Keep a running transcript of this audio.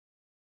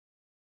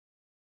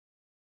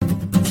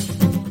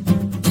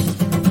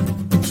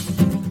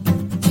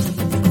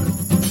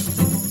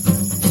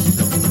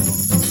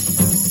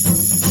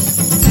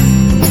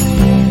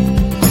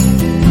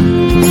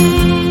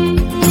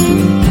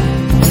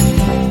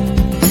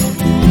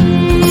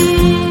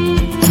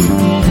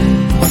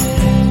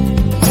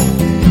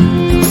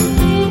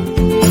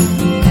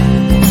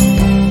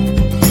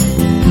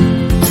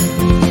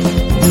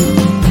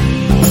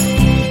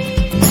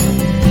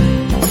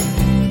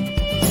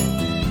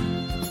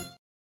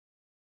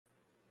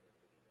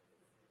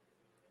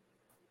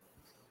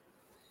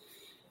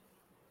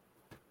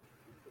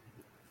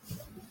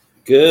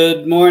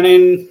Good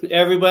morning,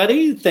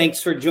 everybody.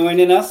 Thanks for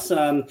joining us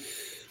on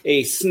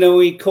a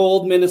snowy,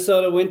 cold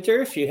Minnesota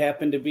winter, if you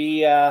happen to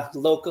be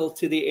local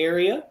to the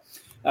area.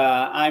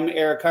 I'm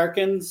Eric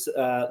Harkins,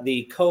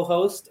 the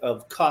co-host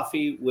of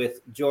Coffee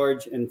with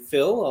George and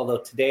Phil,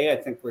 although today I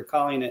think we're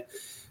calling it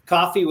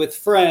Coffee with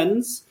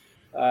Friends.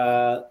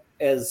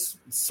 As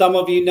some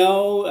of you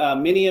know,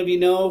 many of you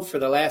know, for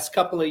the last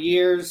couple of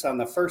years on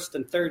the first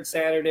and third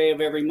Saturday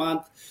of every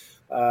month,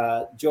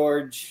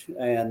 George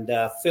and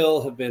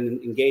Phil have been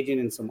engaging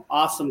in some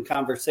awesome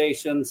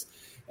conversations,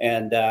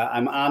 and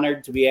I'm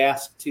honored to be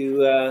asked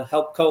to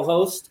help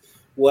co-host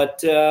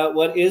what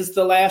is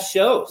the last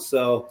show.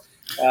 So,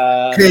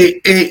 hey,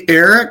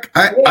 Eric,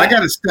 I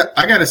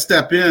gotta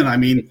step in. I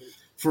mean,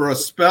 for a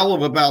spell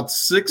of about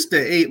 6 to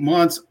 8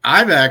 months,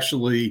 I've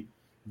actually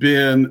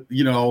been,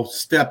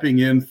 stepping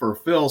in for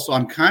Phil, so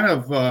I'm kind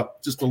of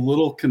just a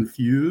little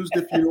confused,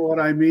 if you know what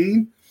I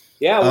mean.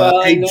 Yeah,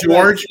 well, hey,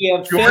 George, you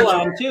have Phil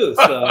on too.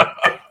 So,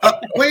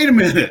 wait a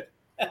minute,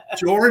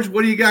 George,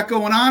 what do you got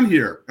going on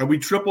here? Are we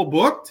triple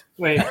booked?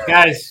 Wait,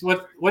 guys,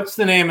 what's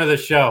the name of the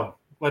show?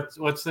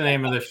 What's the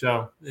name of the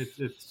show?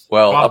 It's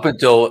well, up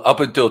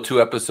until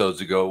 2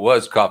 episodes ago, it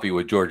was Coffee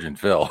with George and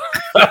Phil.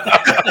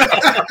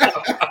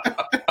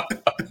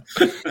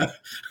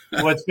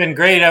 What's been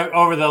great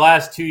over the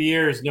last 2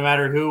 years, no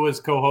matter who was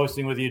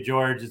co-hosting with you,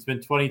 George, it's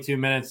been 22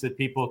 minutes that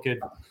people could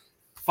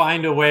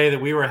find a way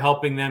that we were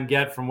helping them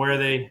get from where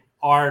they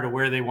are to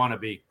where they want to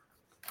be.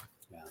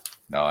 Yeah.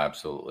 No,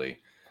 absolutely.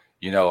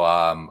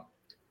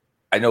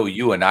 I know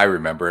you and I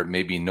remember it,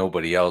 maybe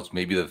nobody else,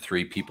 maybe the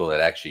 3 people that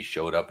actually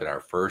showed up in our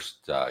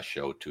first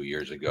show 2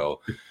 years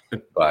ago.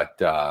 But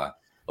a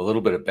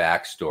little bit of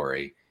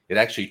backstory. It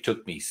actually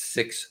took me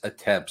 6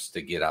 attempts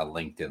to get on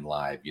LinkedIn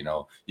Live.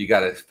 You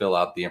got to fill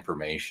out the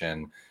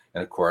information.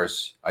 And of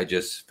course, I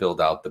just filled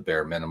out the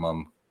bare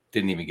minimum,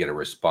 didn't even get a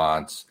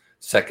response.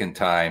 Second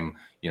time,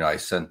 I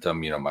sent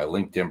them, my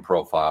LinkedIn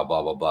profile,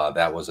 blah, blah, blah.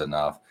 That was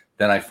enough.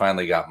 Then I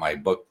finally got my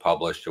book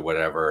published or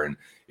whatever, and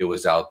it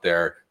was out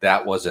there.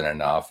 That wasn't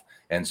enough.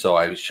 And so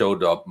I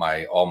showed up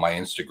all my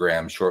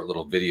Instagram short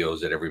little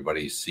videos that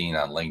everybody's seen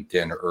on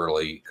LinkedIn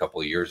early a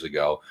couple of years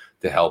ago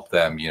to help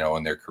them,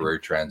 in their career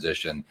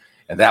transition.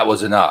 And that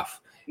was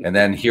enough. And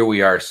then here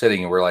we are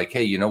sitting and we're like,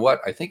 hey, you know what?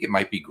 I think it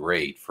might be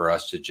great for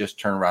us to just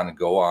turn around and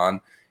go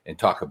on and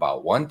talk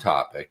about one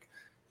topic.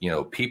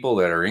 People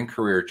that are in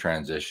career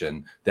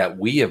transition that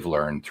we have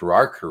learned through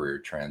our career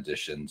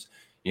transitions,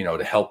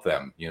 to help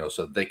them,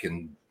 so they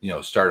can,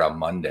 start on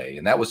Monday.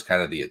 And that was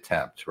kind of the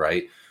attempt,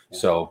 right? Yeah.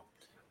 So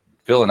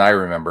Phil and I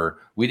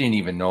remember we didn't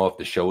even know if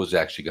the show was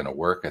actually going to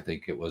work. I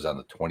think it was on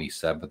the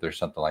 27th or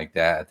something like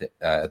that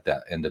at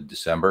the end of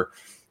December.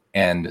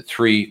 And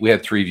we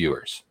had 3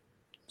 viewers.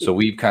 So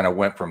we kind of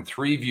went from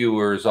 3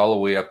 viewers all the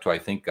way up to, I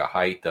think, a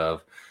height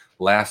of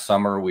last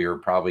summer, we were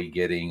probably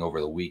getting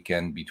over the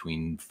weekend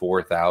between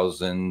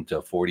 4,000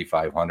 to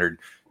 4,500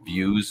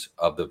 views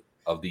of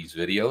these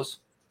videos.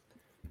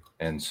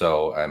 And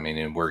so,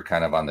 and we're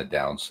kind of on the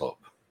downslope.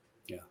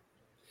 Yeah.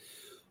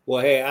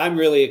 Well, hey, I'm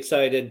really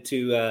excited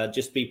to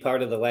just be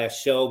part of the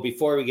last show.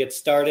 Before we get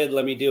started,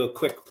 let me do a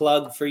quick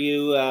plug for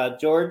you,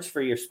 George,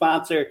 for your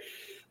sponsor.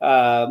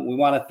 We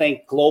want to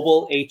thank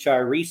Global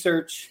HR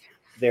Research.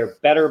 They're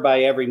better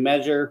by every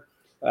measure.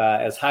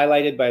 As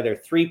highlighted by their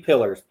 3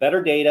 pillars: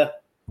 better data,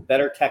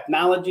 better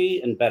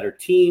technology, and better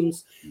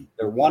teams.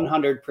 They're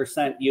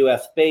 100%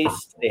 US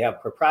based. They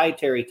have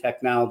proprietary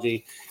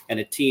technology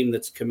and a team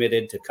that's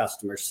committed to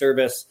customer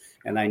service.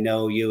 And I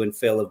know you and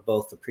Phil have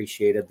both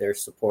appreciated their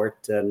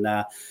support. And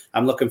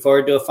I'm looking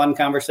forward to a fun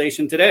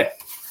conversation today.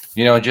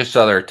 Just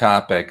other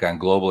topic on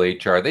Global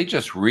HR. They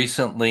just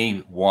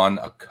recently won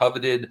a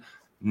coveted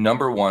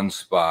 #1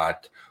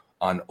 spot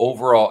on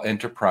overall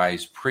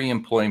enterprise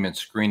pre-employment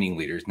screening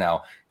leaders.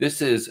 Now,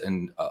 this is a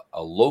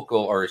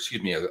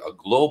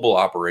global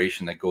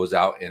operation that goes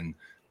out and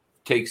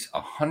takes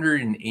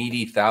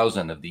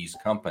 180,000 of these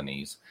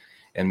companies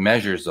and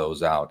measures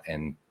those out.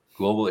 And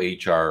Global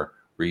HR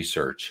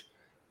Research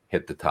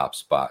hit the top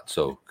spot.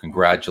 So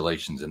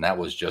congratulations. And that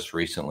was just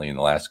recently in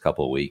the last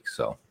couple of weeks.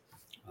 So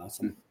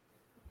awesome.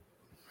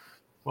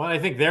 Well, I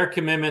think their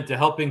commitment to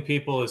helping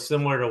people is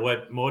similar to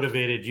what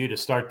motivated you to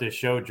start this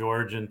show,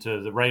 George, and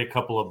to write a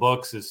couple of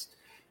books, is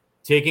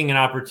taking an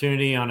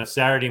opportunity on a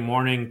Saturday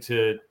morning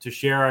to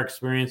share our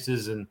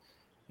experiences and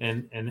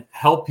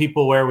help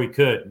people where we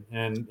could.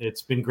 And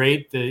it's been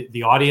great,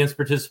 the audience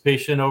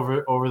participation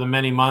over the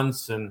many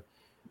months, and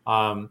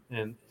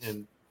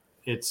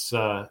it's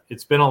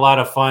been a lot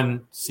of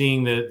fun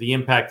seeing the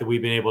impact that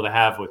we've been able to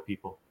have with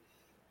people.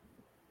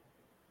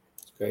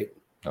 It's great.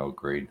 Oh,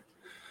 great.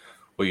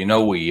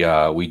 Well,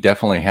 we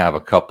definitely have a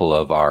couple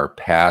of our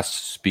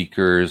past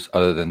speakers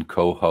other than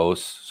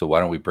co-hosts. So why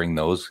don't we bring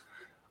those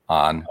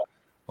on?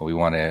 We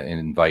want to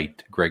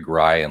invite Greg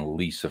Rye and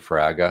Lisa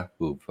Fraga,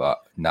 who've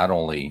not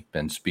only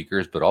been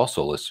speakers, but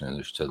also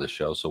listeners to the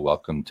show. So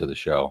welcome to the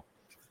show.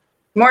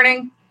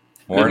 Morning.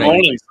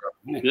 Morning.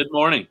 Good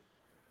morning.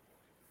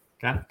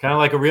 Kind of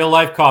like a real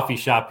life coffee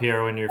shop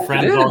here when your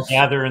friends all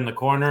gather in the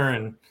corner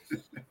and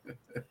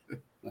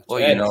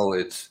Well,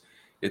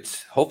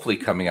 it's hopefully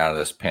coming out of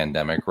this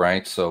pandemic,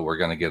 right? So we're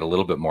going to get a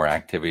little bit more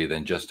activity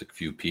than just a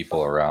few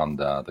people around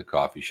the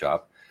coffee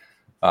shop.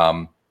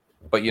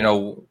 But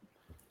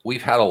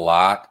we've had a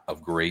lot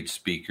of great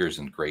speakers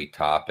and great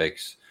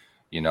topics.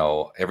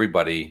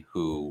 Everybody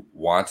who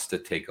wants to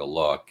take a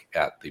look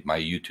at my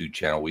YouTube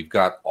channel, we've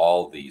got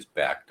all these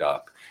backed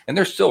up, and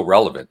they're still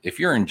relevant. If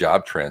you're in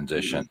job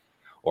transition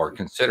or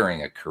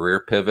considering a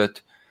career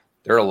pivot,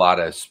 there are a lot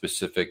of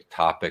specific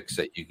topics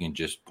that you can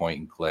just point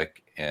and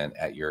click and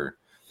at your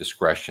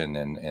discretion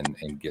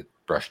and get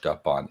brushed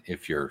up on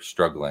if you're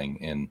struggling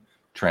in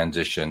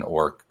transition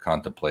or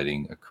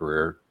contemplating a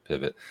career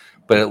pivot.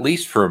 But at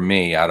least for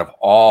me, out of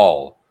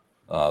all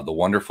the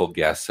wonderful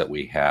guests that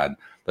we had,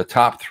 the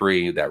top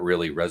three that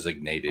really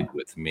resonated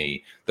with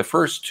me, the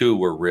first two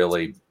were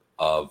really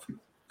of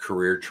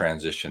career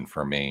transition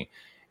for me.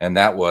 And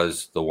that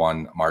was the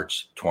one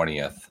March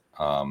 20th.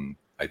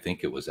 I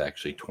think it was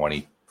actually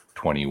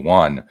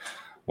 2021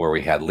 where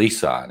we had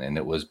Lisa on, and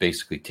it was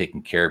basically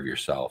taking care of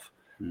yourself.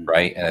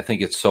 Right. And I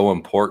think it's so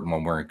important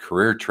when we're in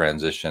career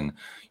transition,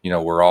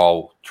 we're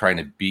all trying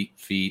to beat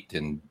feet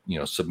and,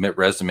 submit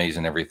resumes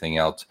and everything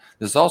else.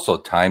 There's also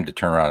time to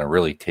turn around and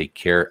really take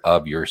care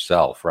of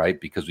yourself. Right.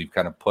 Because we've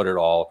kind of put it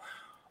all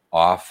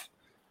off,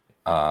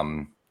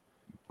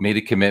 made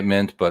a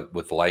commitment, but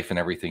with life and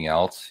everything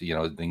else,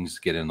 things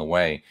get in the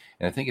way.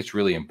 And I think it's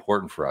really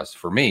important for us.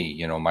 For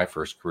me, my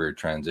first career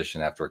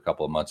transition after a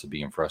couple of months of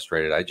being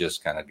frustrated, I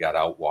just kind of got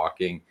out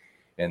walking.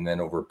 And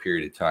then over a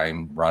period of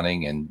time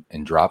running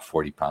and dropped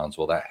 40 pounds.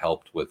 Well, that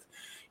helped with,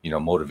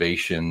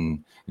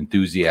 motivation,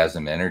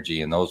 enthusiasm,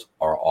 energy. And those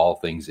are all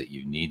things that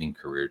you need in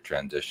career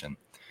transition.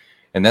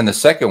 And then the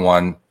second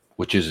one,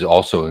 which is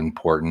also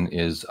important,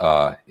 is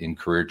in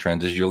career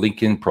transition, your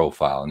LinkedIn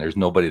profile. And there's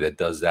nobody that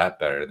does that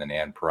better than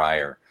Ann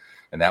Pryor.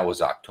 And that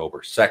was October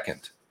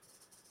 2nd.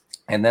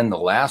 And then the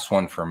last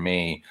one for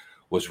me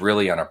was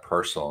really on a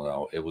personal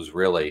note. It was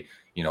really,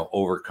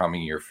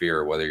 overcoming your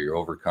fear, whether you're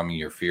overcoming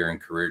your fear in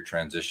career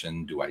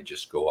transition. Do I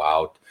just go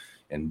out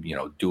and,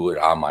 do it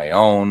on my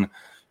own,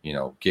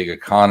 gig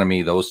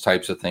economy, those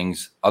types of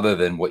things, other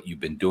than what you've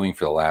been doing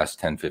for the last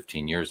 10,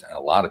 15 years. And a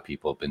lot of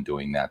people have been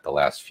doing that the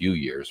last few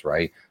years,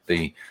 right?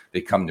 They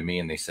come to me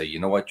and they say, you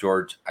know what,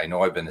 George, I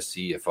know I've been a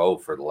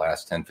CFO for the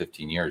last 10,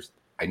 15 years.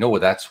 I know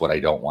that's what I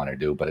don't want to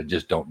do, but I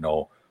just don't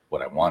know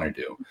what I want to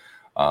do.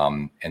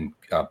 And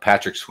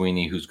Patrick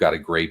Sweeney, who's got a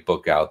great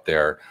book out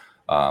there,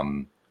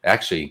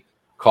 actually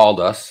called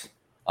us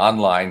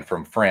online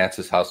from France,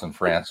 his house in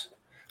France.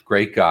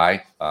 Great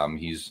guy.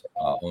 He's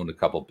owned a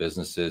couple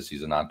businesses.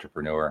 He's an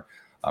entrepreneur.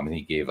 And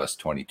he gave us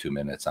 22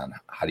 minutes on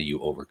how do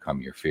you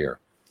overcome your fear.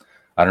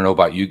 I don't know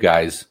about you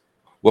guys.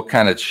 What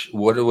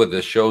were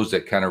the shows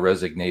that kind of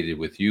resonated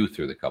with you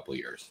through the couple of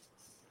years?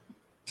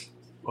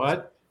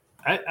 What?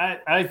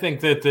 I think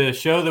that the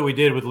show that we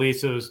did with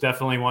Lisa was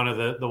definitely one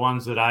of the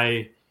ones that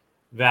I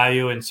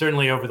value. And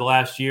certainly over the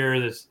last year,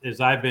 as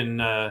I've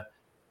been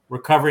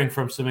recovering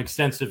from some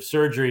extensive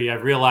surgery,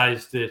 I've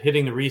realized that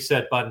hitting the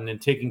reset button and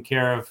taking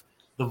care of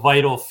the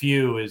vital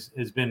few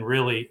has been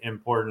really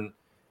important.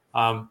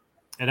 And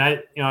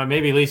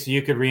maybe Lisa,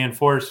 you could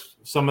reinforce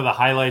some of the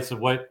highlights of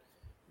what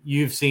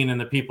you've seen in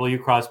the people you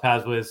cross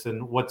paths with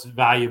and what's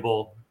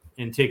valuable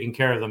in taking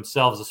care of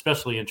themselves,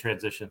 especially in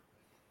transition.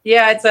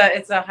 Yeah,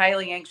 it's a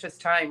highly anxious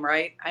time,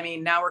 right? I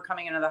mean, now we're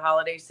coming into the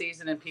holiday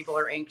season and people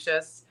are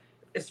anxious,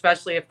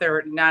 especially if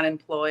they're not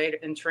employed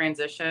in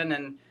transition.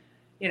 And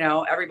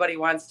everybody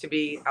wants to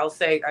be,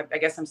 I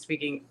guess I'm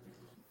speaking,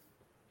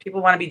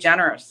 people want to be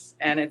generous,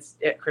 and it's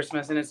at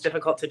Christmas and it's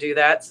difficult to do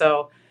that.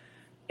 So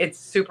it's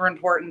super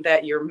important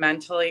that you're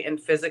mentally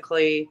and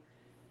physically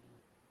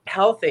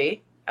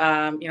healthy.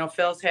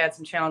 Phil's had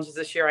some challenges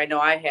this year. I know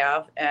I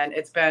have, and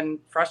it's been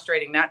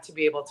frustrating not to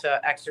be able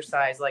to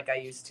exercise like I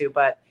used to,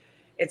 but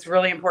it's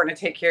really important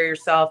to take care of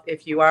yourself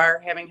if you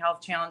are having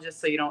health challenges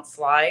so you don't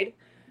slide,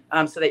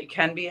 so that you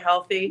can be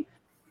healthy.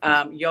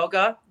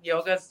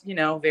 Yoga's,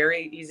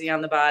 very easy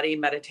on the body.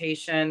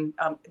 Meditation,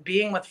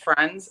 being with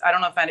friends. I don't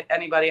know if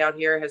anybody out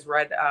here has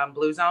read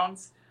Blue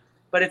Zones,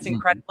 but it's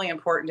incredibly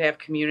important to have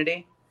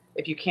community.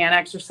 If you can't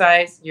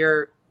exercise,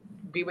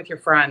 be with your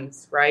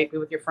friends, right? Be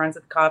with your friends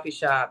at the coffee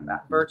shop,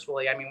 not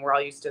virtually. I mean, we're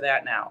all used to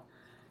that now.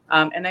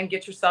 And then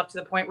get yourself to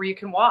the point where you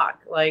can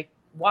walk a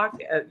block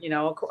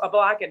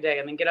a day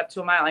and then get up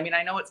to a mile. I mean,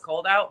 I know it's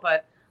cold out,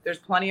 but there's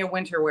plenty of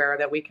winter wear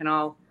that we can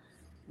all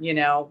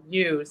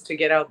use to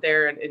get out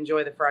there and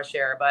enjoy the fresh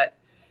air. But,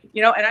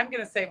 and I'm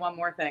going to say one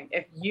more thing.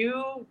 If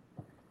you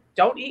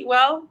don't eat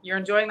well, you're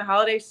enjoying the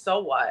holidays, so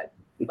what?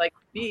 Like,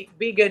 be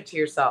good to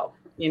yourself,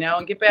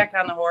 and get back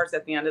on the horse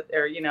at the end of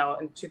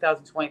in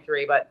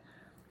 2023. But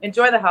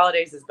enjoy the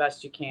holidays as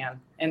best you can.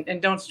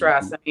 And don't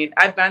stress. I mean,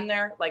 I've been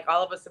there, like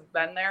all of us have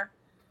been there.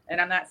 And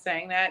I'm not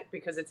saying that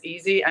because it's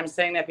easy. I'm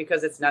saying that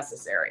because it's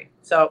necessary.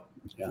 So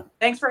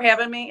Thanks for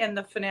having me in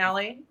the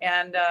finale,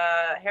 and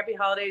happy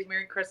holidays.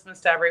 Merry Christmas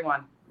to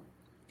everyone.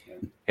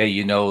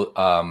 Hey,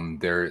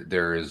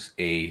 there is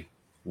a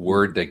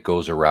word that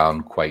goes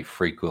around quite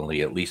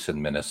frequently, at least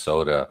in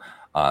Minnesota,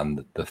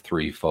 on the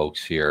three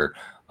folks here.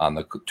 on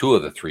the two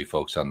of the three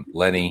folks, on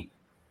Lenny,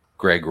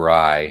 Greg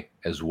Rye,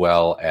 as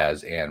well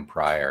as Ann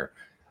Pryor.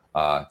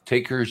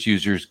 Takers,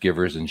 users,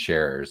 givers, and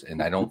sharers.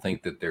 And I don't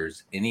think that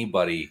there's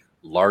anybody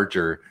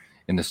larger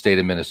in the state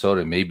of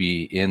Minnesota,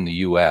 maybe in the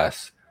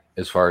U.S.,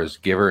 as far as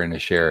giver and a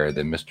sharer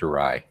than Mr.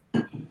 Rye.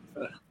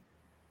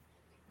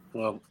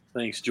 Well,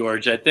 thanks,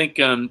 George. I think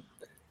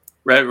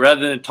rather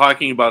than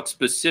talking about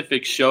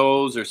specific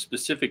shows or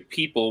specific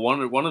people,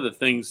 one of the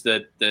things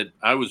that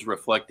I was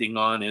reflecting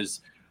on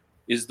is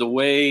the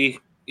way,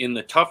 in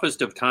the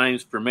toughest of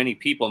times for many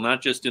people,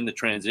 not just in the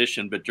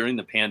transition, but during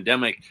the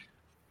pandemic,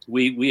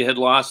 we had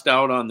lost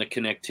out on the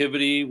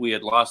connectivity, we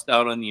had lost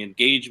out on the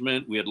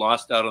engagement, we had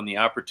lost out on the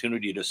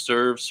opportunity to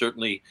serve,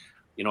 certainly,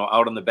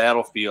 out on the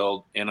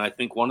battlefield. And I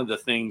think one of the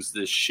things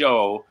this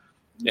show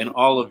and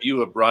all of you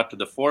have brought to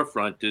the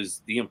forefront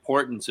is the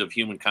importance of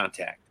human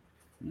contact.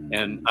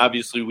 And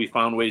obviously we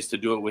found ways to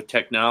do it with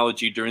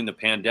technology during the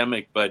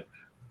pandemic, but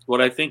what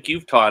I think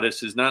you've taught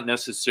us is not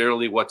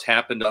necessarily what's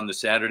happened on the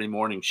Saturday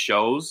morning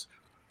shows.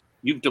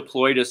 You've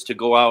deployed us to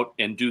go out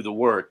and do the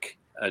work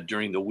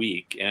during the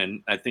week.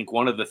 And I think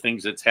one of the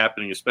things that's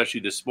happening,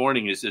 especially this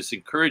morning, is this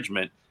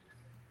encouragement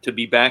to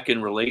be back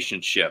in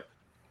relationship.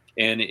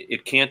 And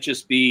it can't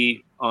just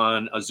be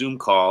on a Zoom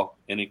call,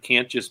 and it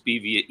can't just be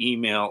via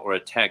email or a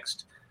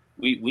text.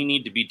 We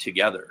need to be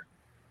together.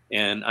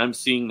 And I'm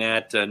seeing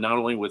that not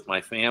only with my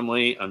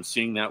family, I'm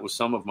seeing that with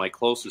some of my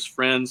closest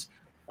friends.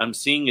 I'm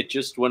seeing it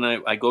just when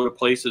I go to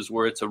places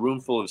where it's a room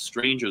full of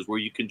strangers, where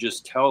you can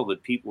just tell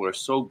that people are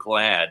so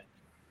glad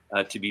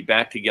to be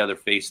back together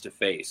face to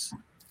face.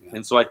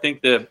 And so I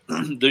think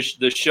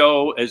the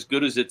show, as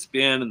good as it's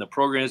been, and the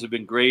programs have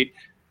been great,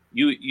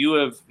 you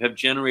have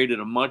generated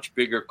a much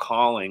bigger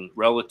calling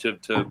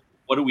relative to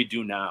what do we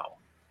do now?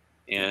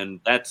 And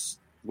that's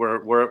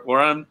where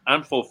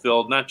I'm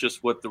fulfilled, not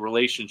just with the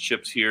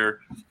relationships here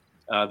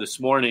this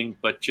morning,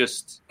 but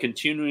just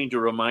continuing to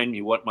remind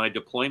me what my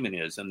deployment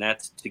is. And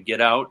that's to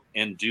get out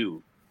and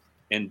do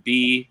and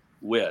be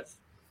with,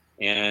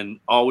 and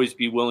always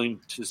be willing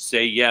to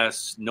say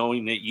yes,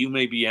 knowing that you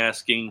may be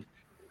asking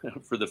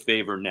for the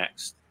favor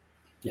next.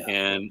 Yeah.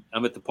 And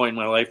I'm at the point in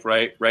my life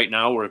right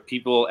now where if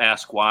people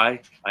ask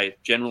why, I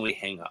generally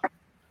hang up.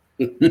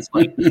 It's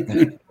like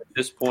at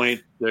this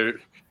point,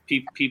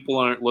 people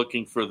aren't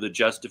looking for the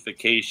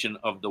justification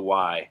of the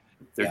why.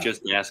 They're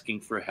just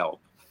asking for help.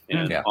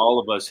 And all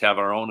of us have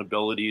our own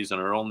abilities and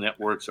our own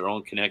networks, our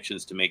own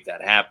connections to make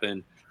that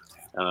happen.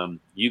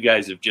 You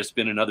guys have just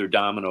been another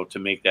domino to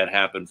make that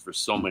happen for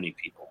so many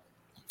people.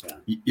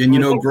 Yeah.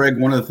 And Greg,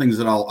 one of the things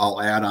that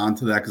I'll add on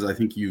to that, because I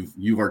think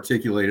you've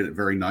articulated it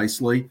very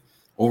nicely.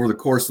 Over the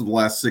course of the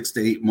last 6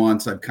 to 8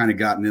 months, I've kind of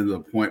gotten into the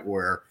point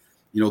where,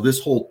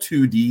 this whole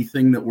 2D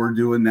thing that we're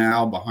doing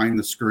now behind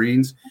the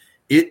screens,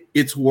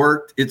 it's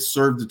worked. It's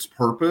served its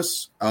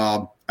purpose.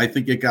 I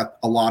think it got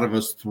a lot of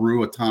us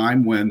through a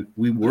time when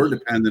we were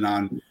dependent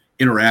on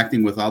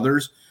interacting with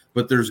others.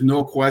 But there's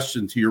no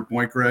question, to your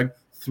point, Greg,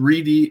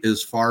 3D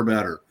is far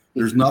better.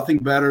 There's nothing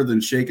better than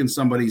shaking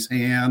somebody's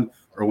hand,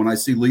 or when I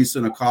see Lisa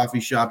in a coffee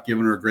shop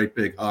giving her a great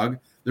big hug.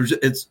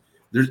 It's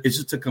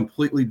just a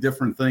completely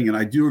different thing. And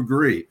I do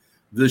agree,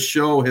 this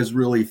show has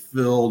really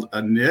filled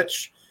a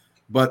niche,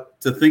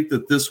 but to think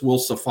that this will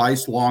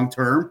suffice long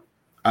term,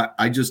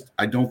 I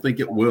don't think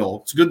it will.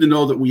 It's good to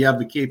know that we have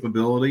the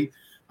capability.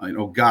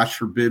 Gosh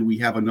forbid we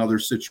have another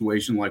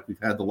situation like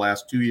we've had the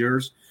last 2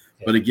 years.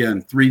 But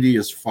again, 3D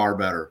is far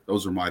better.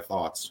 Those are my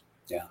thoughts.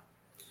 Yeah.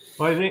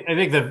 Well, I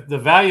think the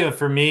value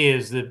for me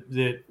is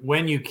that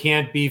when you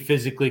can't be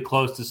physically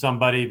close to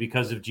somebody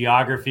because of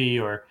geography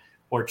or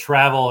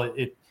travel,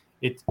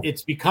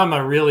 it's become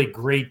a really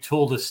great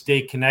tool to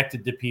stay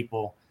connected to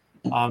people,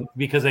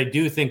 because I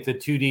do think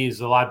that 2D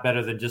is a lot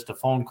better than just a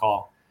phone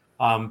call.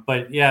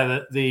 But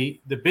yeah, the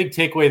big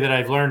takeaway that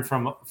I've learned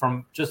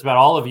from just about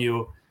all of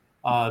you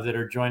that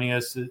are joining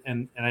us,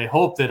 and I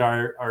hope that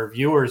our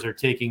viewers are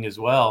taking as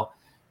well,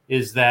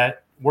 is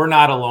that we're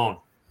not alone,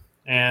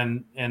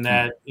 and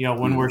that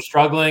when we're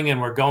struggling and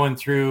we're going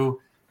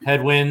through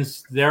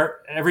headwinds,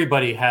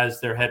 everybody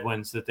has their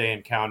headwinds that they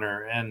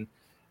encounter, and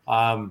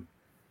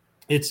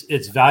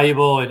it's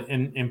valuable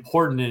and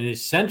important and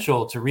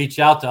essential to reach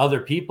out to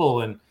other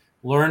people and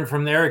learn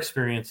from their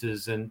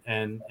experiences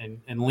and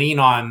lean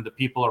on the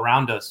people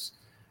around us,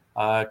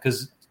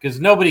 because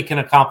nobody can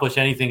accomplish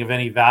anything of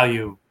any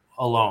value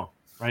alone,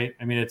 right?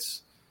 I mean,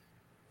 it's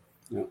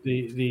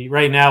the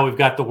right now we've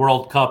got the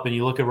World Cup, and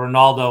you look at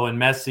Ronaldo and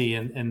Messi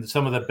and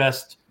some of the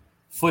best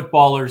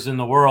footballers in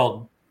the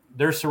world.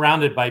 They're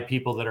surrounded by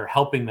people that are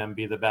helping them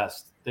be the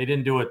best. They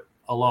didn't do it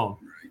alone.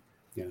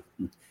 Yeah.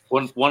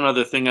 One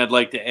other thing I'd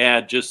like to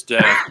add, just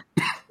that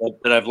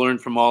I've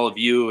learned from all of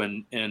you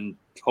and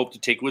hope to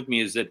take with me,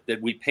 is that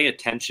we pay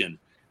attention.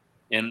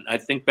 And I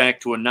think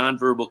back to a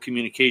nonverbal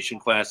communication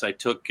class I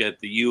took at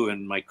the U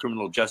in my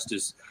criminal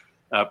justice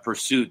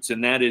pursuits,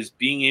 and that is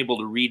being able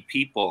to read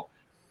people.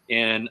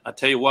 And I'll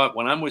tell you what,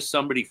 when I'm with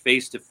somebody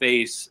face to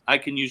face, I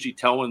can usually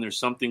tell when there's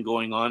something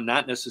going on,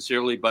 not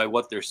necessarily by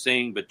what they're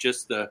saying, but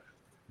just the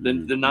the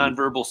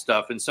nonverbal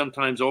stuff. And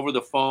sometimes over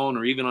the phone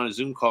or even on a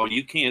Zoom call,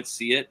 you can't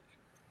see it.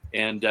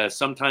 And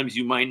sometimes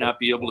you might not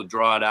be able to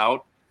draw it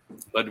out.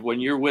 But when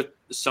you're with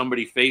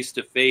somebody face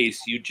to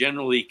face, you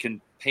generally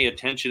can pay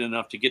attention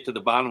enough to get to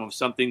the bottom of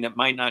something that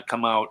might not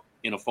come out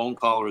in a phone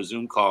call or a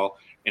Zoom call.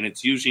 And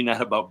it's usually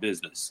not about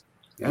business.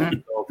 Yeah.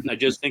 So I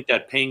just think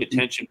that paying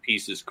attention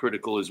piece is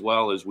critical as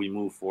well as we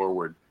move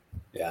forward.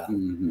 Yeah.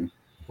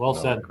 Well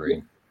said.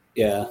 Great.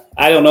 Yeah,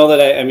 I don't know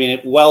that I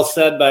mean, well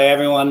said by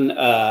everyone.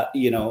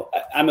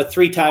 I'm a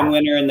 3-time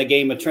winner in the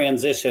game of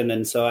transition.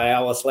 And so I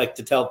always like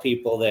to tell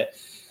people that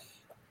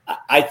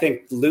I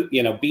think,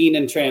 being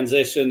in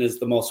transition is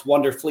the most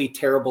wonderfully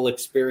terrible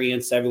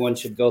experience everyone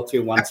should go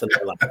through once in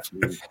their life.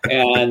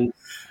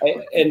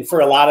 And for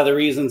a lot of the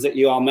reasons that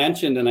you all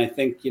mentioned, and I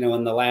think,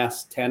 in the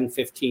last 10,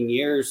 15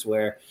 years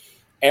where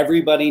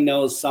everybody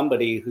knows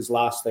somebody who's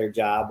lost their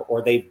job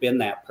or they've been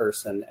that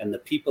person, and the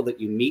people that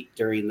you meet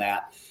during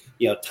that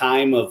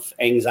time of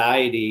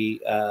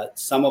anxiety,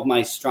 some of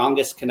my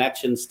strongest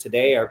connections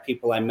today are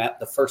people I met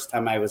the first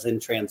time I was in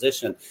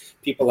transition,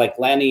 people like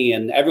Lenny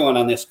and everyone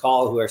on this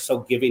call who are so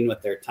giving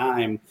with their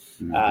time.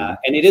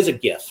 And it is a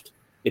gift.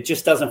 It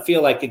just doesn't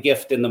feel like a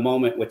gift in the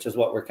moment, which is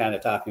what we're kind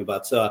of talking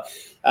about. So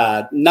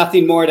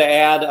nothing more to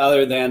add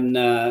other than,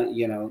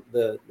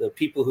 the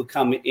people who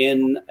come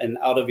in and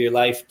out of your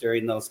life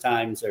during those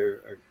times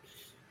are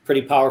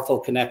pretty powerful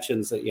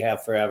connections that you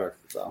have forever.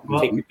 So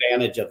take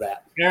advantage of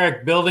that.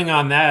 Eric, building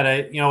on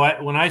that,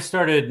 when I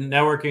started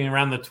networking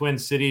around the Twin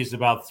Cities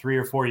about 3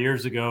 or 4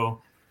 years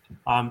ago,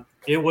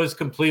 it was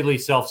completely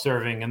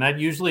self-serving. And that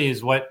usually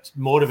is what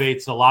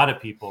motivates a lot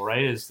of people,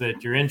 right? Is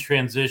that you're in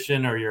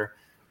transition or you're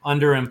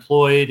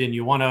underemployed and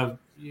you want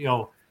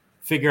to,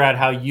 figure out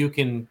how you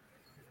can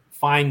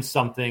find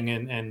something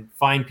and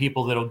find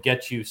people that'll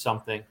get you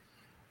something.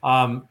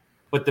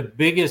 But the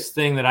biggest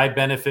thing that I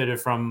benefited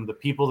from the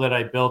people that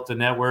I built the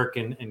network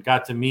and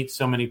got to meet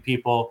so many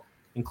people,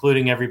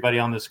 including everybody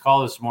on this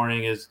call this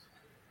morning, is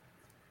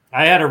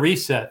I had a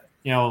reset,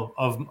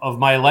 of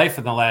my life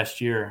in the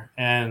last year.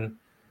 And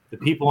the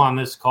people on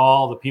this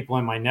call, the people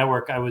in my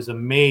network, I was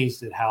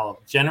amazed at how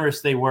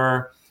generous they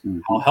were,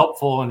 how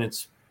helpful and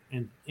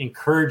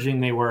encouraging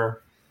they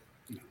were.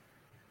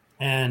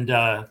 And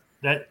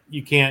that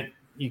you can't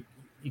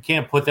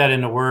put that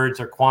into words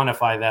or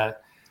quantify that.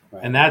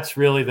 Right. And that's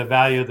really the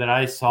value that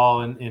I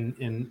saw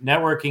in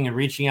networking and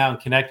reaching out and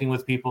connecting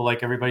with people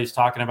like everybody's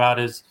talking about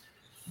is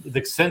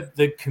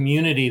the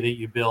community that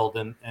you build.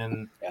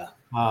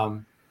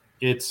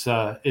 It's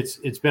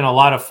been a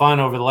lot of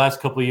fun over the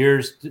last couple of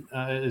years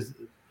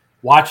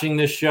watching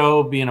this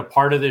show, being a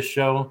part of this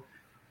show.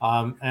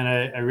 And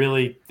I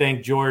really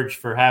thank George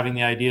for having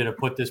the idea to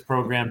put this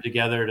program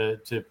together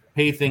to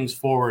pay things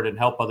forward and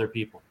help other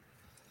people.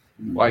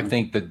 Well, I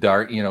think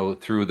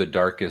through the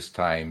darkest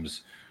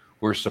times,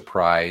 we're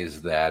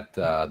surprised that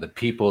the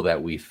people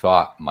that we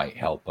thought might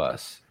help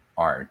us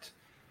aren't.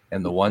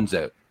 And the ones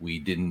that we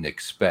didn't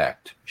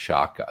expect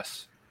shock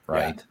us,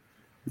 right?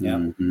 Yeah.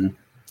 Mm-hmm.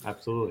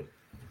 Absolutely.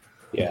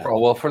 Yeah.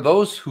 Well, for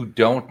those who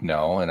don't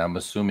know, and I'm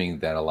assuming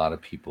that a lot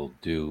of people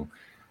do,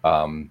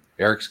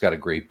 Eric's got a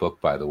great book,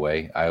 by the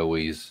way. I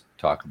always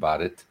talk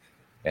about it.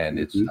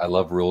 And I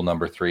love rule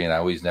number 3, and I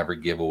always never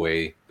give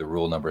away the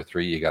rule number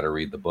 3. You got to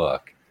read the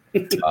book.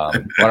 Want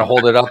to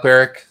hold it up,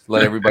 Eric?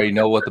 Let everybody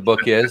know what the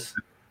book is.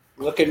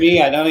 Look at me.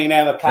 I don't even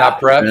have a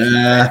copy. Not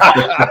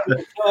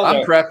prepped.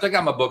 I'm prepped. I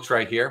got my books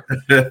right here.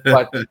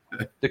 But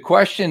the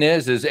question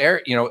is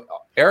Eric,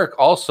 Eric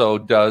also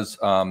does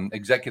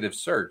executive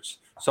search.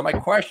 So my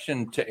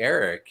question to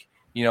Eric,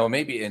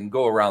 maybe and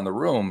go around the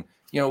room,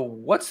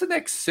 what's the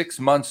next 6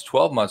 months,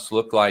 12 months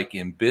look like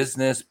in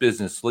business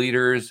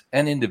leaders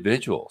and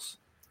individuals?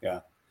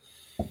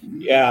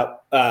 Yeah.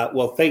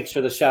 Well, thanks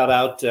for the shout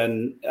out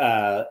and,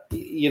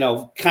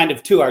 kind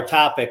of to our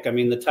topic. I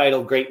mean, the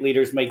title, Great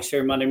Leaders Make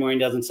Sure Monday Morning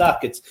Doesn't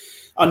Suck.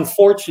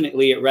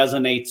 Unfortunately, it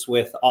resonates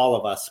with all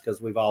of us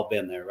because we've all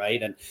been there,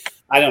 right? And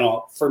I don't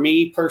know, for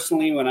me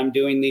personally, when I'm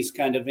doing these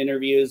kind of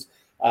interviews,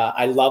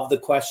 I love the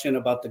question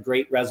about the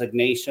Great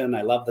Resignation.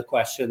 I love the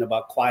question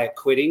about quiet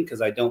quitting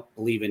because I don't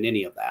believe in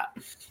any of that.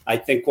 I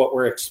think what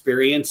we're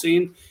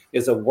experiencing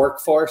is a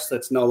workforce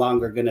that's no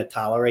longer going to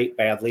tolerate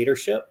bad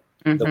leadership.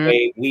 The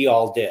way we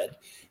all did.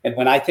 And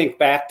when I think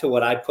back to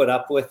what I put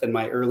up with in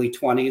my early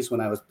 20s when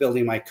I was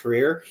building my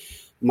career,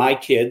 my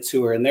kids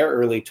who are in their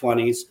early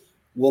 20s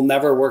will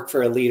never work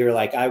for a leader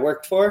like I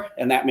worked for.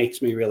 And that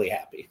makes me really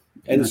happy.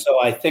 And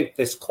so I think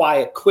this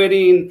quiet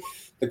quitting,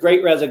 the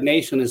Great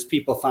Resignation is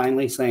people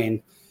finally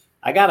saying,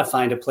 I got to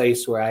find a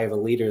place where I have a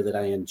leader that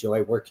I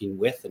enjoy working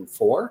with and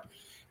for.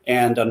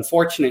 And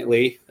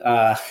unfortunately,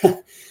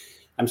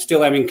 I'm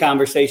still having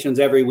conversations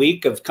every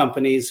week of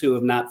companies who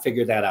have not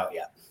figured that out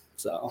yet.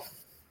 So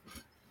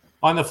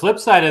on the flip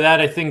side of that,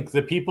 I think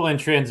the people in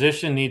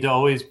transition need to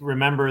always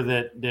remember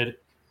that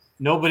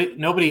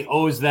nobody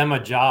owes them a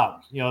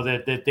job,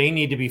 that they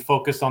need to be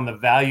focused on the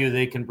value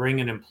they can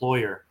bring an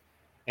employer.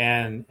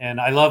 And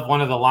I love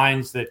one of the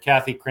lines that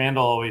Kathy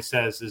Crandall always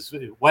says is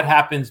what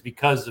happens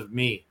because of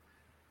me.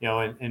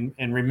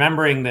 and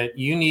remembering that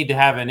you need to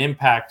have an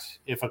impact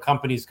if a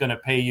company's going to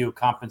pay you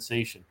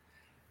compensation.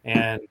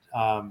 And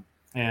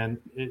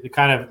it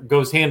kind of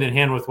goes hand in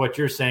hand with what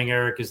you're saying,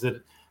 Eric, is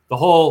that the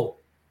whole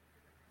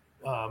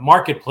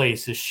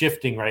marketplace is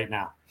shifting right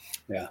now.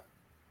 Yeah.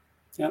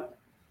 Yep.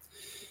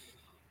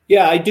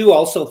 Yeah, I do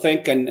also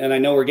think, and I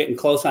know we're getting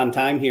close on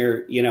time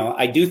here,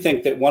 I do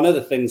think that one of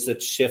the things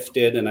that's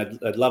shifted, and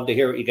I'd love to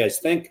hear what you guys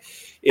think,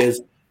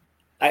 is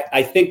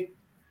I think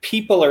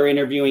people are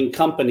interviewing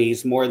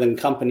companies more than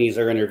companies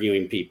are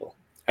interviewing people.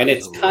 And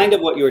it's kind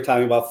of what you were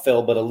talking about,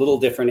 Phil, but a little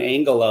different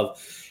angle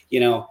of,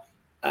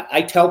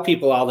 I tell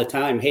people all the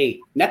time, hey,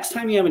 next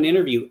time you have an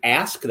interview,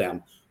 ask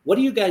them, what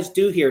do you guys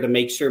do here to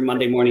make sure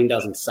Monday morning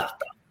doesn't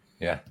suck?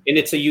 Yeah. And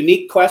it's a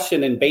unique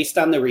question. And based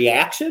on the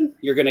reaction,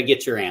 you're going to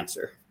get your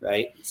answer.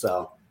 Right.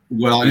 So,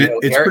 well,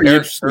 it's Eric pretty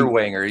interesting.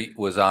 Erwanger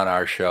was on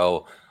our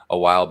show a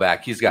while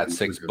back. He's got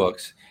 6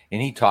 books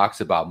and he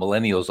talks about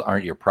millennials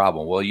aren't your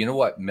problem. Well, you know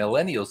what?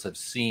 Millennials have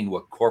seen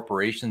what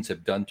corporations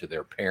have done to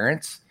their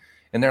parents.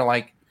 And they're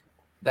like,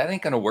 that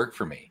ain't going to work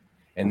for me.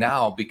 And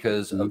now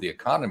because of the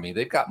economy,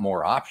 they've got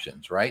more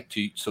options, right?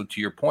 So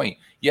to your point,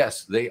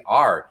 yes, they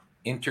are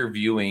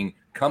interviewing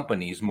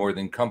companies more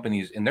than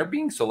companies, and they're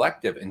being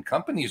selective, and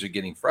companies are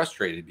getting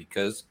frustrated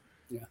because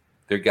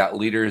they've got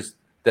leaders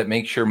that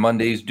make sure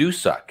Mondays do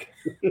suck.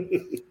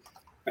 And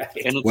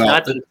it's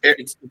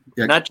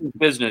not just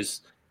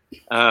business.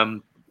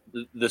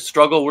 The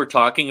struggle we're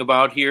talking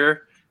about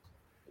here,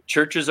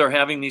 churches are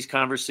having these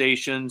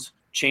conversations,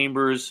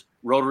 chambers,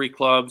 Rotary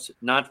clubs,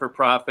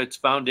 not-for-profits,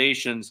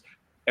 foundations.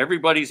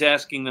 Everybody's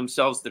asking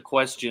themselves the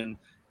question,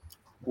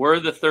 where are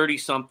the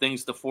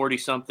 30-somethings, the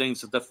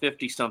 40-somethings, the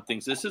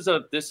 50-somethings? This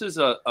is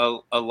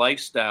a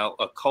lifestyle,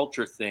 a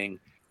culture thing,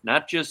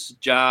 not just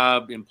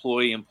job,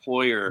 employee,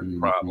 employer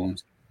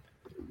problems.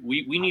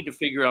 We need to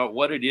figure out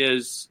what it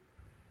is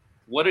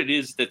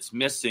that's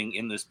missing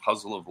in this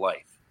puzzle of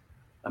life.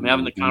 I'm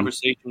having the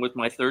conversation with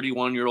my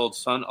 31-year-old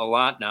son a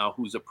lot now,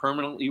 who's a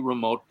permanently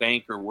remote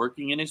banker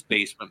working in his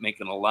basement,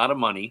 making a lot of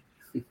money,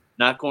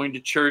 not going to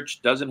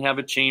church, doesn't have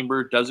a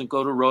chamber, doesn't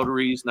go to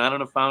Rotaries, not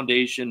on a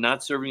foundation,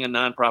 not serving on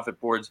nonprofit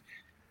boards.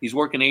 He's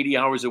working 80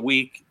 hours a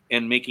week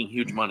and making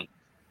huge money.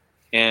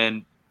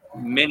 And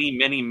many,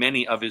 many,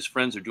 many of his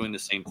friends are doing the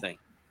same thing.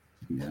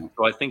 Yeah.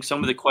 So I think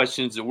some of the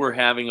questions that we're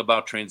having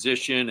about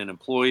transition and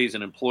employees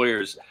and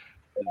employers,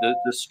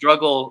 the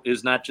struggle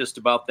is not just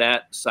about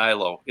that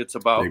silo. It's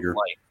about life.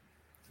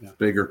 Yeah.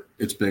 Bigger.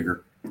 It's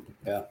bigger.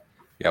 Yeah.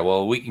 Yeah,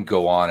 well, we can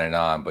go on and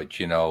on, but,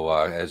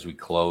 as we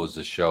close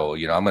the show,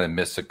 I'm going to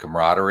miss the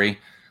camaraderie.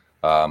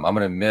 I'm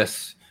going to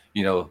miss,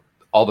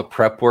 all the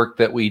prep work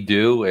that we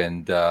do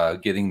and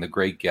getting the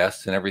great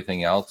guests and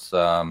everything else.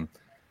 We're on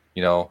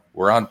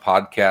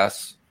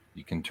podcasts.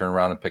 You can turn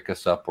around and pick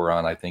us up. We're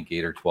on, I think,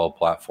 8 or 12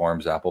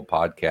 platforms, Apple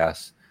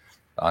Podcasts,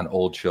 on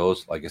old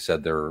shows. Like I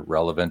said, they're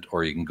relevant,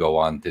 or you can go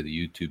on to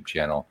the YouTube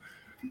channel.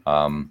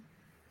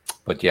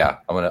 But yeah,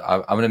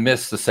 I'm gonna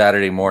miss the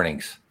Saturday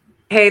mornings.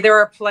 Hey, there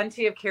are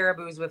plenty of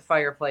caribous with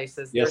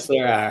fireplaces. Yes,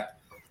 there are.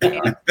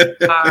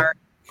 Are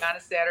on a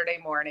Saturday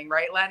morning,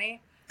 right,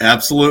 Lenny?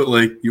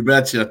 Absolutely. You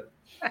betcha.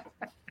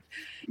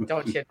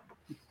 Don't you?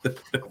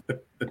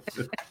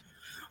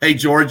 Hey,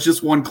 George,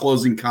 just one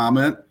closing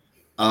comment.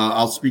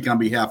 I'll speak on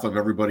behalf of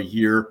everybody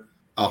here.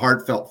 A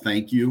heartfelt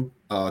thank you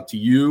to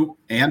you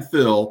and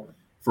Phil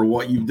for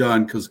what you've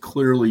done, because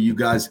clearly you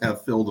guys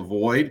have filled a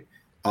void.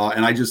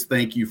 And I just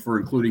thank you for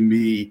including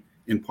me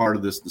in part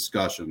of this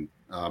discussion.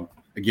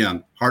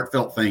 Again,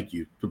 heartfelt thank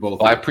you to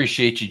both. Well, I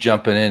appreciate you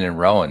jumping in and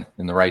rowing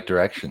in the right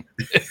direction.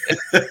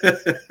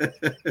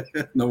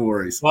 No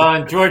worries. Well,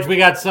 and George, we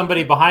got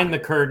somebody behind the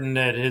curtain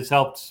that has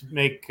helped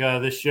make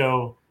this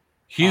show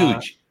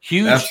huge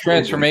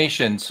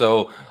transformation.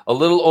 So a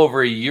little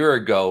over a year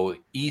ago,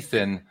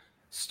 Ethan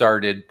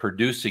started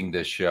producing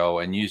this show,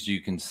 and as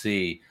you can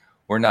see,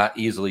 we're not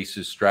easily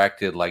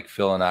distracted like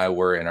Phil and I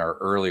were in our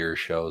earlier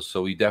shows.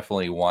 So we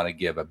definitely want to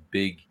give a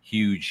big,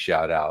 huge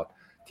shout out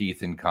to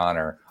Ethan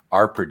Connor,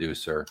 our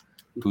producer,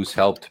 who's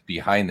helped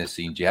behind the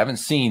scenes. You haven't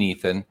seen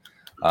Ethan.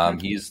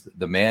 He's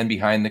the man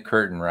behind the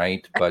curtain,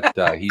 right?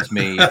 But he's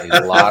made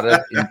a lot of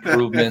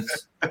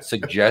improvements,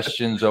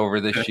 suggestions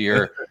over this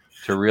year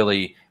to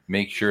really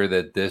make sure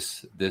that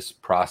this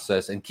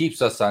process, and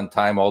keeps us on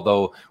time,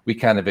 although we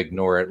kind of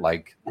ignore it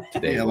like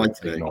today. Yeah, like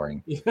today.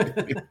 Ignoring.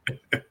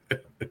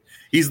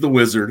 He's the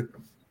wizard.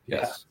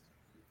 Yes.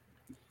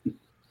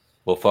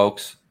 Well,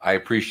 folks, I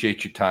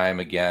appreciate your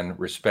time again.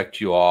 Respect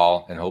you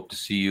all, and hope to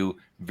see you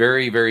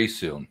very, very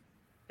soon.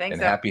 Thanks.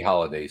 And happy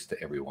holidays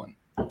to everyone.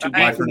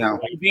 Bye for now.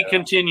 To be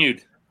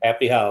continued.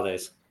 Happy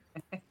holidays.